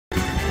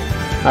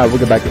We'll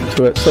get back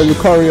into it. So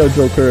Lucario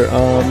Joker,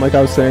 like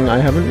I was saying, I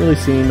haven't really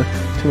seen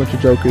too much of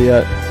Joker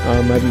yet.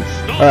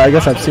 I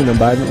guess I've seen him,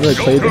 but I haven't really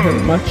played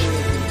him much.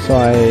 So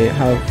I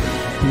have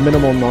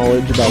minimal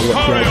knowledge about what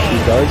he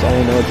actually does. All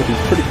I know is that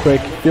he's pretty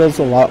quick. Feels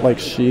a lot like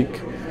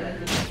Sheik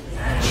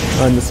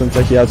in the sense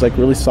that he has like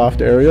really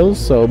soft aerials.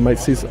 So might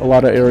see a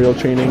lot of aerial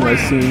training. I've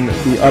seen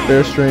the up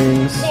air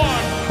strings.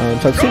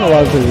 So I've seen a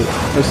lot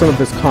of some of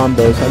his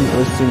combos. I haven't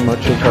really seen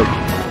much of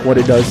like what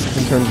he does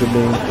in terms of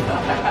being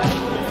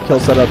kill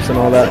setups and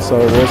all that. So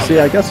we'll see.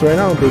 I guess right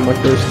now it'll be my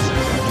first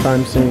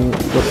time seeing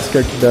what this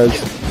character does.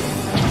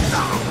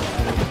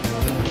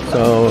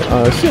 So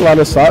I see a lot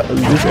of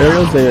these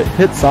aerials. They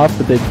hit soft,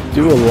 but they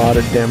do a lot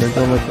of damage.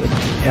 Don't look like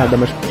they have that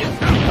much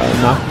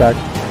knockback.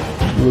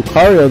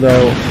 Lucario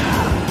though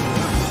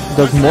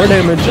does more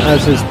damage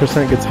as his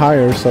percent gets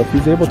higher. So if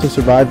he's able to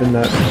survive in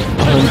that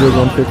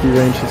 100-150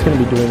 range, he's going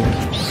to be doing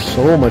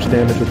so much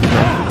damage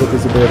with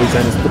his abilities,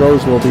 and his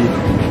throws will be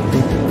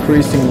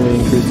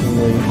increasingly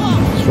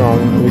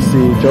strong. We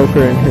see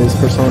Joker in his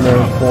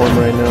Persona form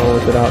right now.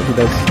 With it out, he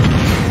does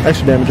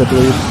extra damage, I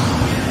believe.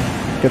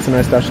 Gets a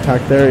nice dash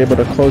attack there, able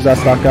to close that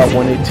stock out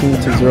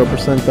 118 to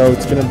 0% though.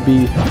 It's gonna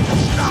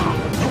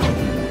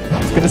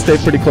stay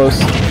pretty close.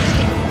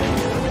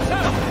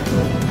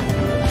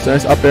 It's a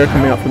nice up air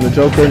coming out from the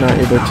Joker, not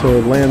able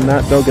to land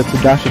that though. Gets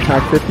a dash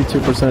attack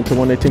 52% to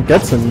 118.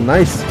 Gets a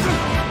nice,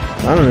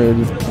 I don't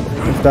know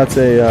if that's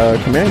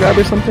a command grab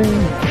or something.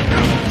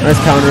 Nice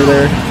counter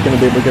there. He's gonna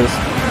be able to get his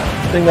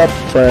thing up,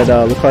 but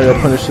Lucario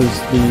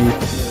punishes the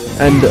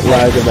end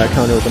lag of that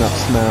counter with an up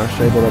smash.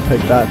 Able to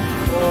pick that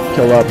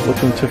kill up,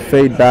 looking to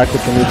fade back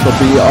with the neutral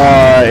B.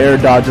 Air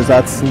dodges,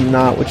 that's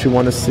not what you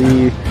want to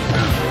see.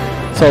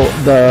 So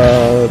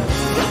the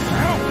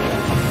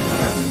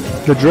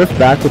drift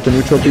back with the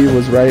neutral B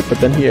was right, but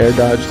then he air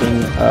dodged,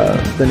 and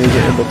then he was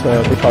able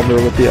to recover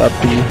with the up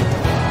B.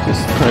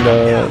 Just kind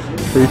of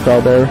free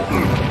fell there.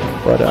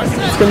 But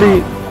it's going to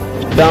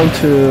be down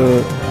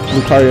to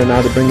Lucario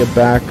now to bring it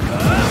back.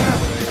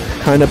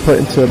 Kind of put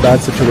into a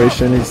bad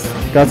situation. He's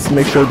got to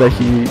make sure that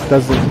he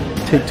doesn't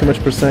take too much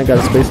percent, got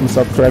to space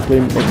himself correctly,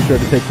 make sure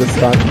to take this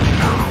stock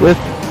with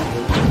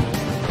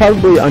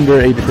probably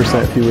under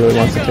 80% if he really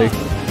wants to take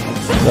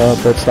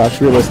both stocks,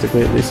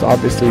 realistically at least.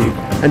 Obviously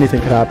anything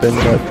could happen,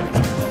 but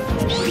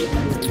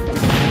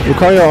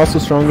Lucario also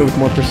stronger with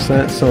more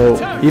percent, so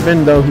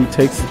even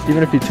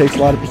if he takes a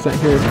lot of percent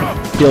here,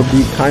 he'll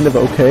be kind of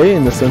okay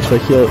in the sense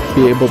that he'll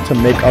be able to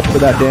make up for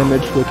that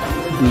damage with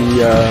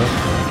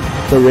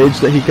the rage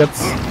that he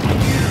gets.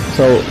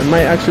 So it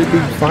might actually be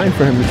fine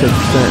for him to take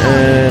percent,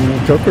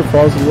 and Joker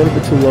falls a little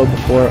bit too low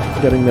before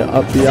getting the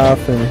up B off,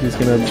 and he's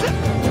going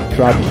to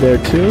drop it there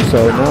too.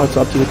 So now it's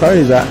up to Lucario.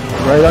 He's at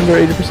right under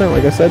 80%,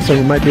 like I said, so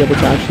he might be able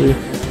to actually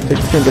take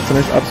the turn. Gets a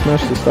nice up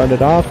smash to start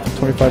it off.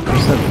 25%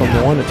 from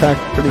the one attack,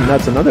 pretty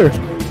nuts. Another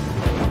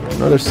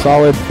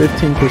solid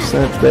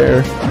 15% there.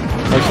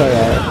 Or sorry,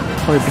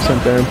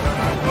 20% there.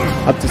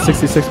 Up to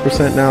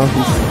 66% now.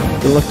 He's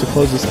going to look to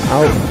close this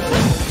out.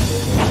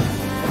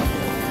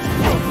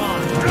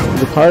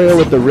 Lucario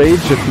with the rage,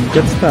 if he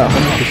gets that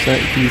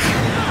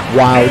 100%,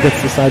 wow,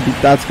 gets the side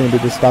beat, that's going to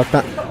be the stock.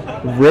 That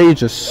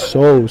rage is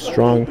so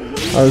strong.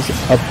 I was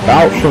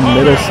about from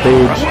middle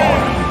stage,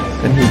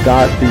 and he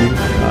got the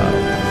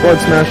forward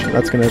smash.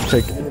 That's going to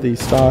take the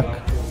stock.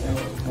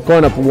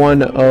 Going up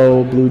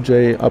 1-0,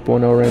 blujay up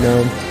 1-0 right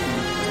now.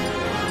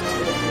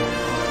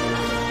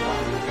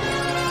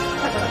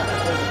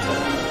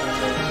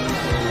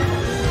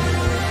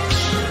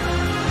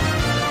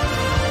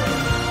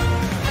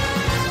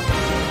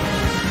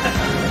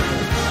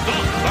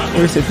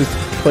 Let me see if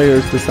these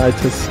players decide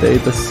to stay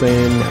the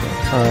same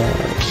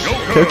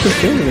character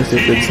scheme. Let me see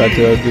if they decide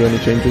to do any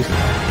changes.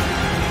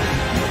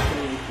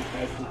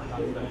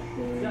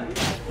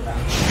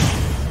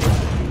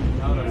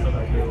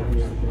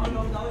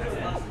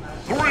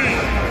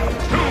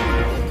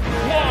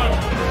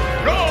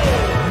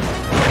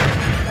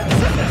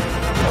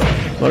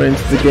 Loading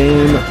into the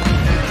game.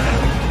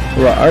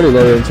 We're already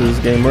loaded into this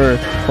game. We're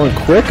going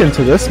quick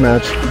into this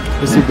match.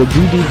 You see the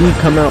DDD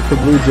come out for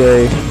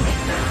blujay.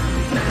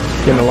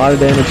 Getting a lot of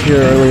damage here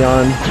early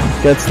on.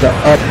 Gets the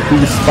up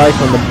B spike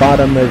on the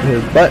bottom of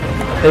his butt.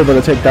 Able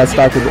to take that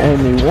stock with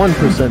only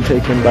 1%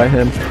 taken by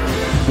him.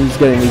 He's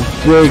getting these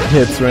big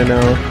hits right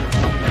now.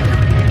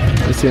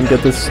 You see him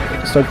get this,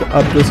 start to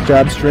up this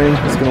jab string.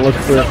 He's going to look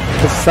for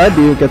the side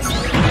B. Gets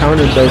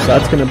countered though, so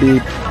that's going to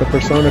be the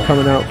persona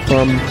coming out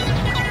from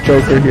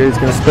Joker here. He's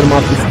going to spit him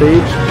off the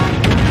stage.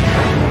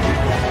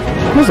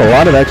 There's a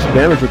lot of extra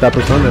damage with that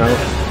persona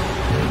out.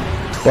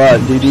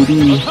 But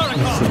DDD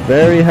is a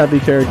very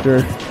heavy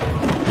character.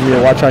 You need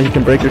to watch how he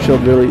can break your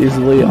shield really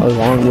easily,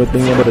 along with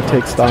being able to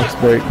take stocks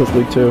very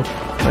quickly too.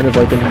 Kind of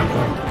like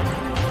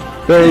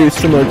very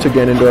similar to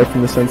Ganondorf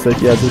in the sense that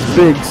he has this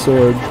big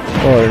sword,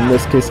 or in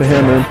this case a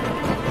hammer.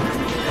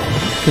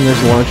 Can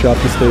just launch you off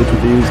the stage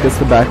with ease. Gets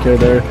the back air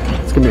there.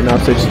 It's going to be an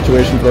offstage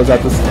situation. Throws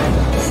out the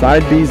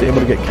side B. Is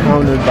able to get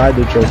countered by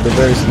the Joker.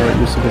 Very smart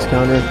use of his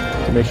counter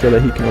to make sure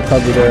that he can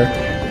recover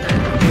there.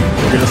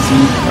 We're going to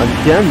see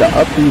again the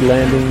up B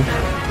landing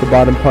the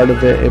bottom part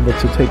of it, able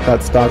to take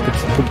that stock.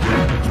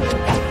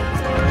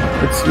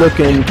 It's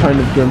looking kind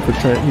of grim for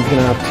Trent. He's going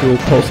to have to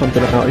pull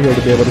something out here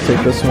to be able to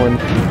take this one.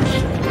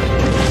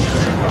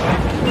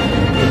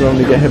 He'll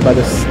only get hit by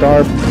the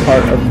star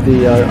part of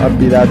the up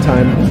B that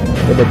time,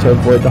 able to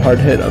avoid the hard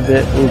hit of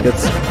it. Ooh,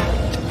 gets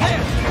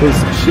his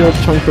shield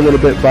chunked a little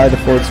bit by the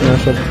forward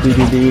smash of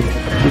DDD.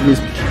 He's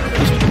just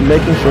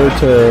making sure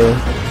to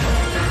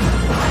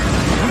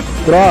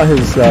throw out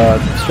his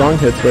strong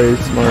hits. Very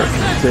smart.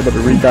 He's able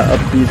to read that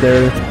up B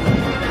there.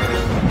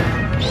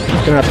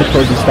 He's going to have to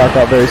close the stock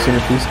out very soon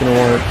if he's going to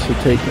want to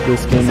take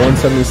this game.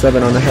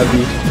 177 on a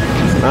heavy.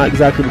 It's not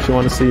exactly what you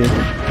want to see.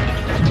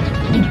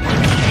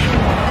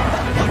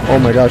 Oh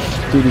my gosh,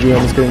 DDD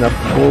almost getting that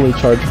fully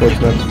charged forward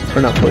smash.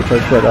 Or not fully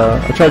charged, but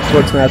a charged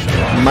forward smash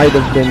might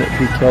have been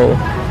the kill.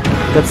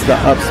 Gets the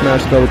up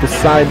smash though with the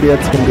side B.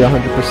 That's going to be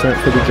 100%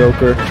 for the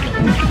Joker.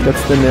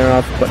 Gets the nair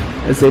off, but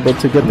is able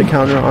to get the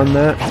counter on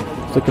that.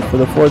 Looking for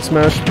the forward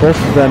smash. Both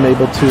of them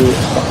able to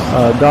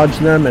dodge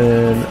them,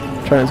 and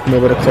Trent's going to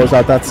be able to close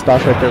out that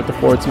stock right there with the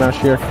forward smash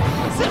here.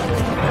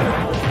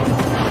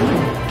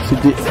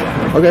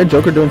 Okay,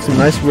 Joker doing some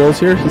nice rolls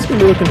here. He's going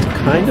to be looking to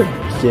kind of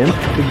gimp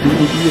the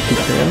DDD if he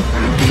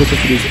can. He's looking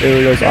for these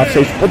aerials off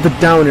stage, but the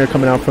down air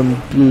coming out from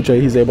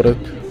blujay, he's able to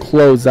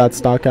close that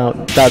stock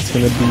out. That's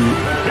going to be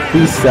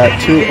reset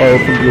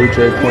 2-0 from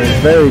blujay,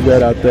 playing very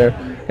good out there.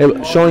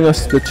 Showing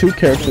us the two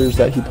characters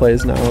that he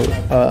plays now,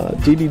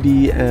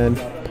 DDD and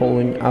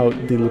pulling out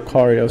the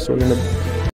Lucario. So we're going to